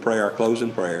before we pray our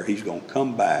closing prayer, He's going to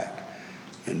come back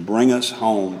and bring us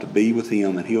home to be with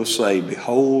Him. And He'll say,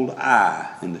 behold,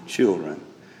 I and the children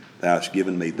Thou hast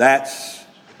given me. That's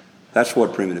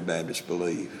what Primitive Baptists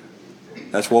believe.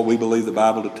 That's what we believe the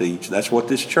Bible to teach. That's what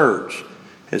this church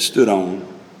has stood on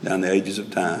down the ages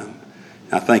of time.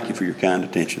 I thank you for your kind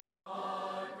attention.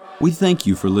 We thank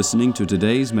you for listening to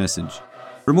today's message.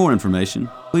 For more information,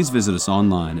 please visit us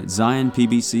online at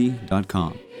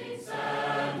zionpbc.com.